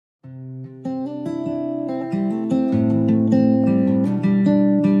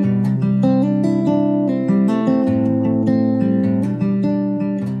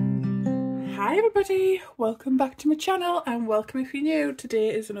my channel and welcome if you're new. Today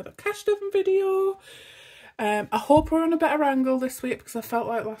is another cash stuffing video. I hope we're on a better angle this week because I felt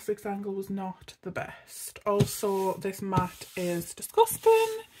like last week's angle was not the best. Also, this mat is disgusting,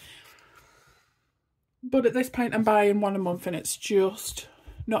 but at this point I'm buying one a month and it's just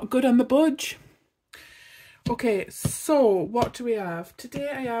not good on the budge. Okay, so what do we have?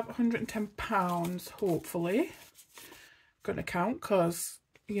 Today I have £110, hopefully. I'm going to count because,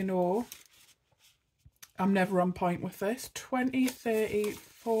 you know, I'm never on point with this. 20, 30,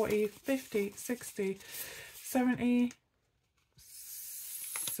 40, 50, 60, 70,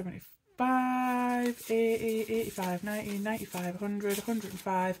 75, 80, 85, 90, 95, 100,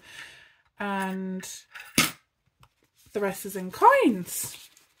 105, and the rest is in coins.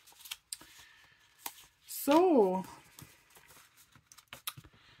 So,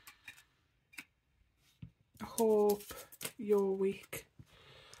 I hope your week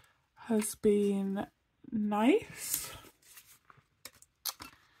has been nice.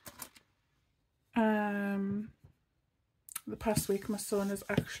 The past week my son has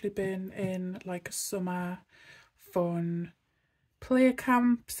actually been in like a summer fun play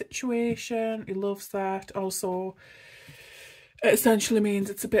camp situation. He loves that. Also, it essentially means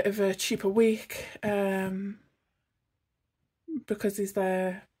it's a bit of a cheaper week because he's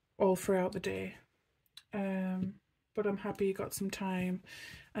there all throughout the day. But I'm happy he got some time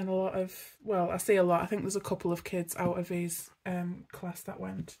and a lot of, well, I say a lot, I think there's a couple of kids out of his class that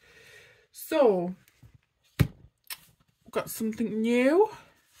went. So, got something new.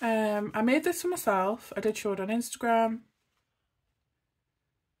 I made this for myself. I did show it on Instagram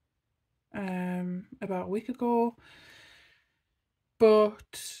about a week ago.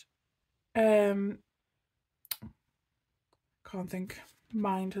 But, can't think,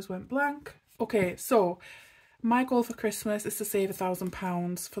 mind has went blank. Okay, so my goal for Christmas is to save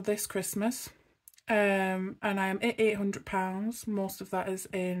 £1,000 for this Christmas. And I am at £800. Most of that is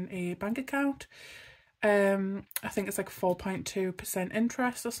in a bank account. I think it's like 4.2%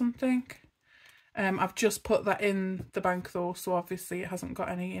 interest or something. I've just put that in the bank though, so obviously it hasn't got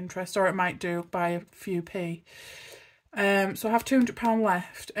any interest, or it might do by a few p. So I have £200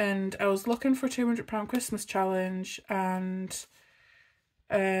 left, and I was looking for a £200 Christmas challenge, and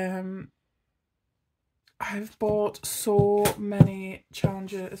I've bought so many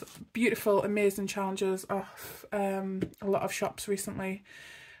challenges, beautiful, amazing challenges off a lot of shops recently.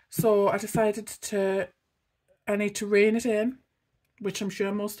 So I decided I need to rein it in, which I'm sure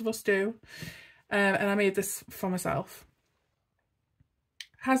most of us do. And I made this for myself.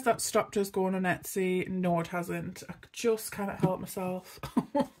 Has that stopped us going on Etsy? No, it hasn't. I just can't help myself.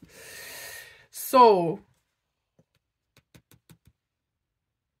 So,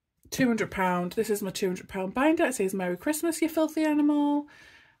 £200. This is my £200 binder. It says Merry Christmas, you filthy animal.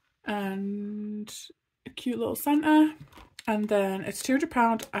 And a cute little Santa. And then it's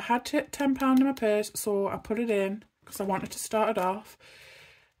 £200. I had £10 in my purse, so I put it in because I wanted to start it off.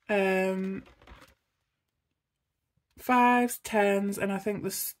 5s, 10s, and I think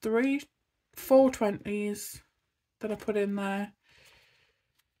there's 4 20s that I put in there.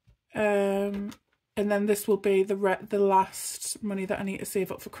 And then this will be the last money that I need to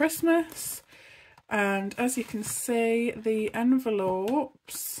save up for Christmas. And as you can see, the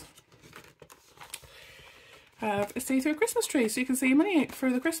envelopes have a see-through Christmas tree, so you can see money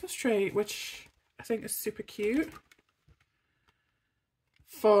through the Christmas tree, which I think is super cute.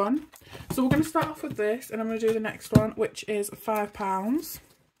 Fun. So we're going to start off with this, and I'm going to do the next one, which is £5.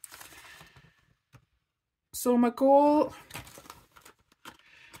 So my goal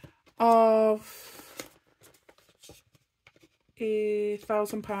of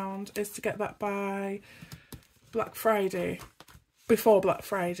 £1,000 is to get that by Black Friday, before Black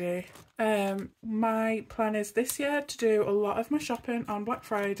Friday. My plan is this year to do a lot of my shopping on Black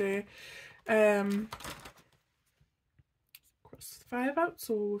Friday. Cross 5 out,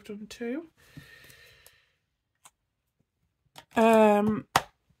 so we've done 2.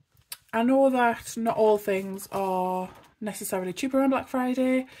 I know that not all things are necessarily cheaper on Black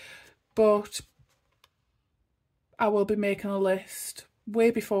Friday, but I will be making a list way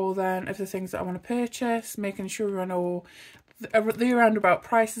before then of the things that I want to purchase, making sure I know the roundabout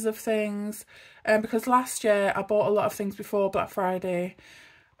prices of things, because last year I bought a lot of things before Black Friday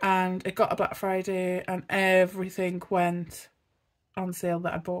and it got to Black Friday and everything went on sale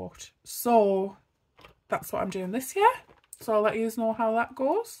that I bought. So that's what I'm doing this year, so I'll let you know how that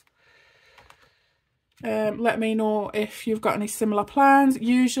goes. Let me know if you've got any similar plans.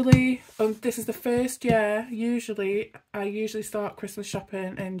 Usually, this is the first year, I usually start Christmas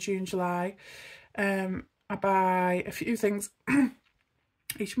shopping in June, July. I buy a few things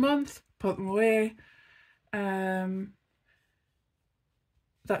each month, put them away, That's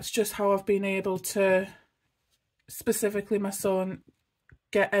just how I've been able to, specifically my son,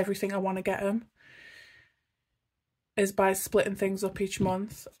 get everything I want to get him, is by splitting things up each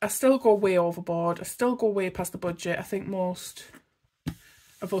month. I still go way overboard. I still go way past the budget. I think most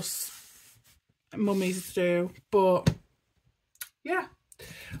of us mummies do. But yeah,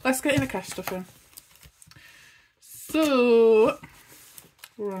 let's get in a cash stuffing. So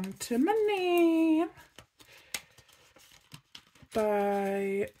we're on to money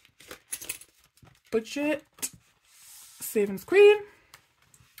by Budgetsavingqueen.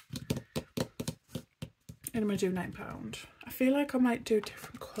 And I'm going to do £9. I feel like I might do a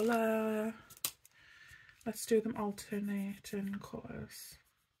different colour. Let's do them alternating colours.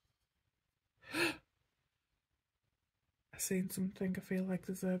 I've seen something. I feel like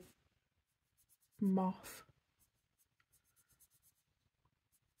there's a moth.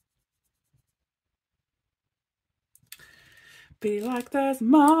 Feel like there's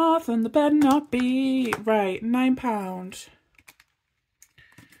moth and there better not be. Right, £9.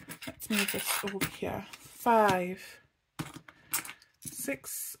 Let's move this over here. 5,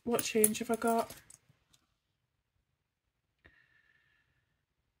 6, what change have I got?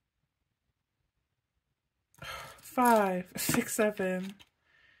 5, 6, 7,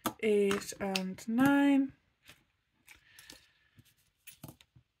 8 and 9.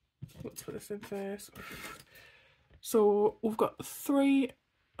 Let's put this in first. So we've got 3,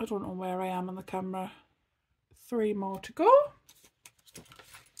 I don't know where I am on the camera, 3 more to go.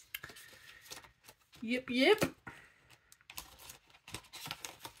 Yep.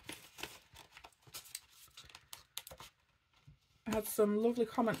 I had some lovely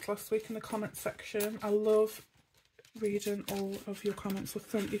comments last week in the comment section. I love reading all of your comments, so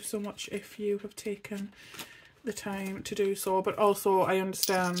thank you so much if you have taken the time to do so. But also I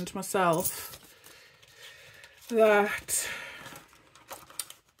understand myself that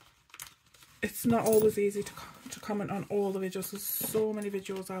it's not always easy to comment on all the videos. There's so many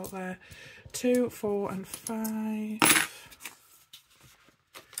videos out there. 2, 4 and 5.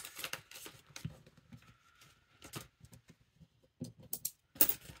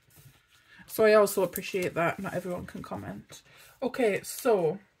 So I also appreciate that not everyone can comment. Okay,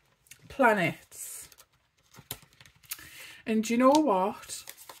 so planets. And do you know what?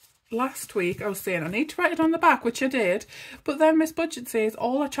 Last week I was saying I need to write it on the back, which I did, but then Miss Budget says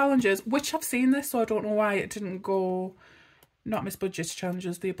all our challenges, which I've seen this, so I don't know why it didn't go, not Miss Budget's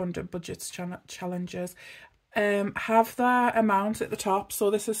challenges, the Abundant Budgets challenges, have that amount at the top. So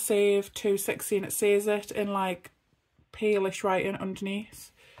this is saved to 16, it says it in like palish writing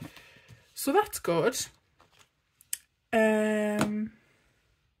underneath. So that's good. I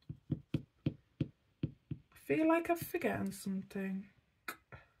feel like I'm forgetting something.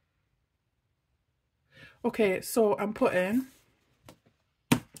 Okay, so I'm putting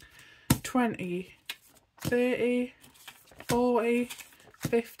 20, 30, 40,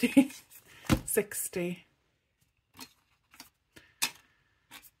 50, 60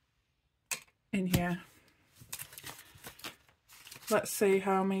 in here. Let's see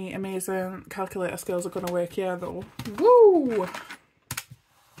how many amazing calculator skills are going to work here though. Woo!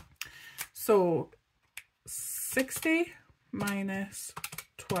 So 60 minus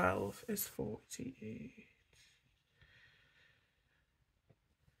 12 is 48.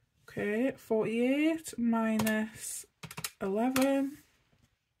 Okay, 48 minus 11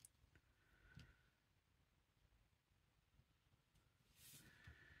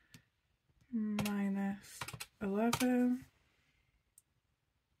 minus 11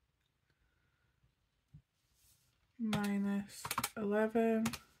 minus 11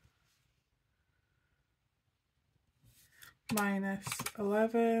 minus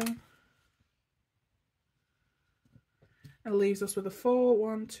 11. It leaves us with a 4.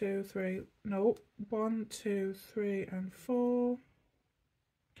 1, 2, 3. No, 1, 2, 3 and 4.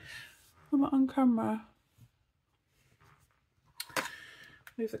 I'm not on camera.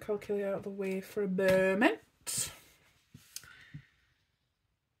 Move the calculator out of the way for a moment.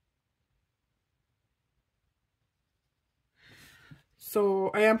 So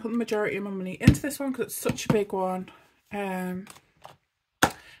I am putting the majority of my money into this one because it's such a big one, and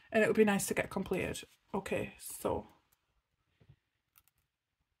it would be nice to get completed. Okay, so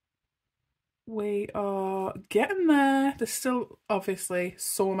we are getting there. There's still obviously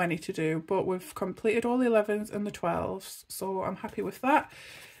so many to do, but we've completed all the 11s and the 12s, so I'm happy with that.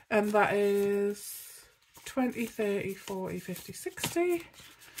 And that is 20, 30, 40, 50, 60,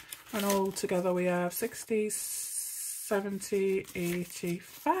 and all together we have 60, 70,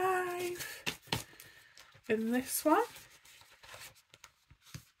 85 in this one.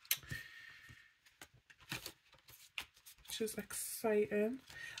 which is exciting.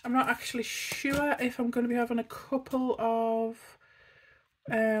 I'm not actually sure if I'm going to be having a couple of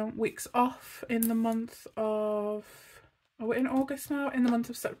weeks off in the month of, are we in August now? In the month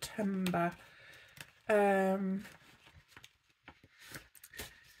of September. I'm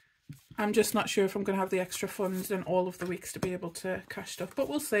just not sure if I'm going to have the extra funds in all of the weeks to be able to cash stuff, but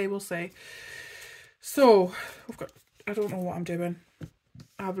we'll see, we'll see. So, I don't know what I'm doing.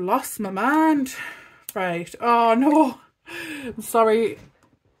 I've lost my mind. Right, oh no. I'm sorry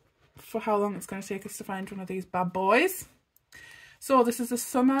for how long it's going to take us to find one of these bad boys. So this is a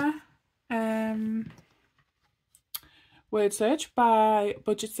summer word search by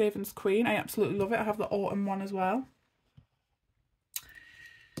Budgetsavingqueen. I absolutely love it. I have the autumn one as well.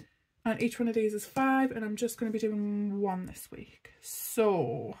 And each one of these is 5, and I'm just going to be doing 1 this week.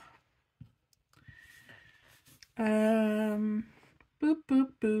 So, boop, boop,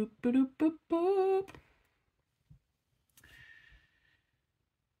 boop, boop, boop, boop.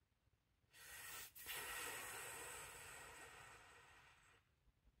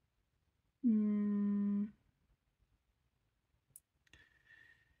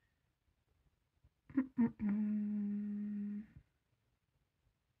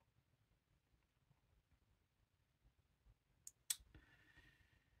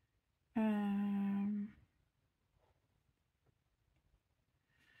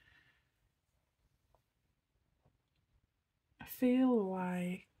 I feel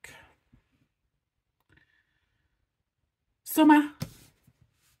like summer.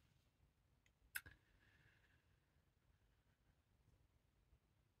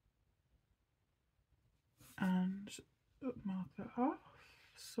 And mark that off.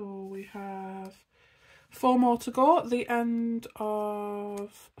 So we have 4 more to go. The end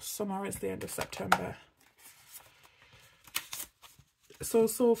of summer is the end of September.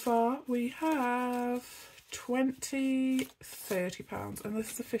 So far we have 20, £30, and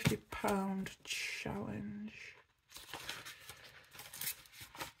this is a £50 challenge.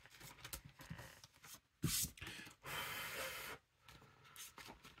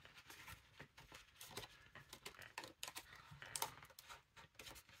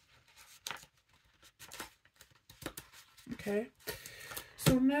 Okay,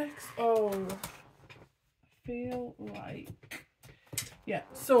 so next, I feel like, yeah,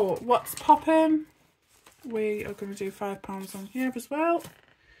 so what's popping? We are going to do £5 on here as well,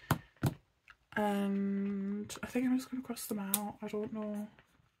 and I think I'm just going to cross them out. I don't know,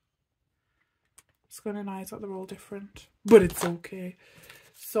 it's going to nice that they're all different, but it's okay.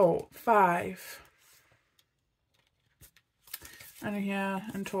 So 5, and here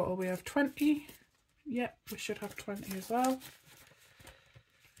in total we have 20. Yep, we should have 20 as well.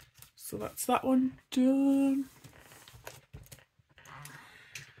 So that's that one done.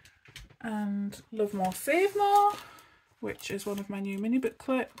 And Love More, Save More, which is one of my new mini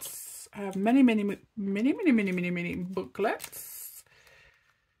booklets. I have many booklets.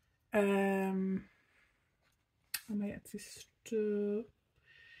 On my Etsy store.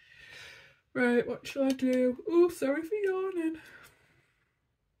 Right, what shall I do? Oh, sorry for yawning.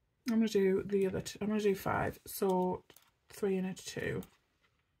 I'm going to do the other two. I'm going to do 5, so 3 and a 2.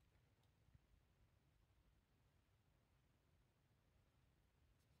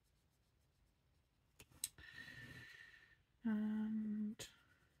 And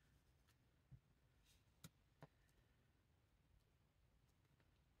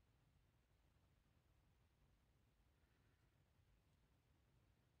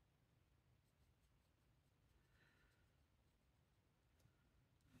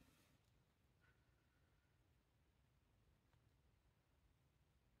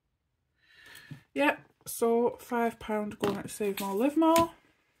yeah, so £5 going at Save More, Live More.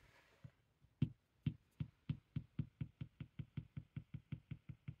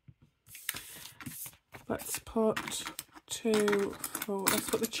 Let's put 2, 4, let's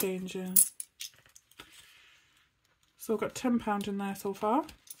put the change in. So we've got £10 in there so far.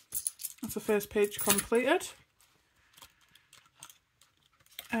 That's the first page completed.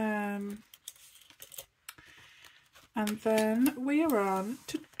 And then we are on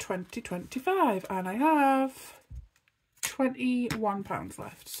to 2025, and I have £21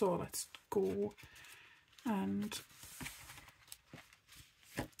 left. So let's go and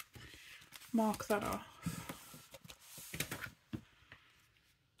mark that off.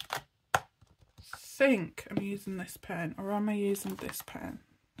 I think I'm using this pen, or am I using this pen?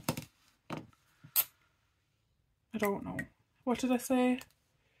 I don't know. What did I say?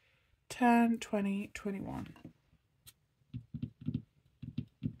 10, 20, 21.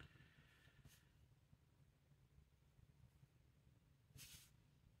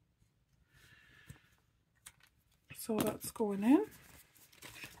 So that's going in.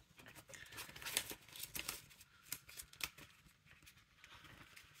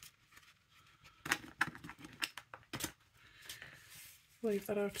 Leave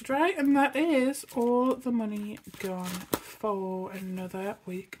that out to dry, and that is all the money gone for another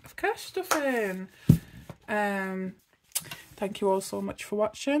week of cash stuffing. Thank you all so much for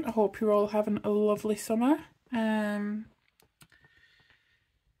watching. I hope you're all having a lovely summer.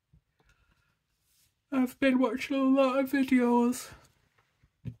 I've been watching a lot of videos.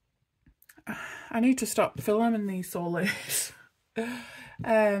 I need to stop filming these so late.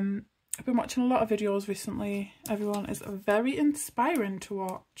 I've been watching a lot of videos recently. Everyone is very inspiring to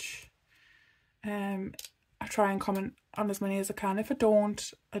watch. I try and comment on as many as I can. If I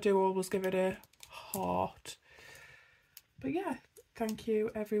don't, I do always give it a heart. But yeah, thank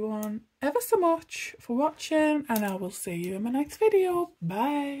you everyone ever so much for watching, and I will see you in my next video.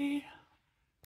 Bye.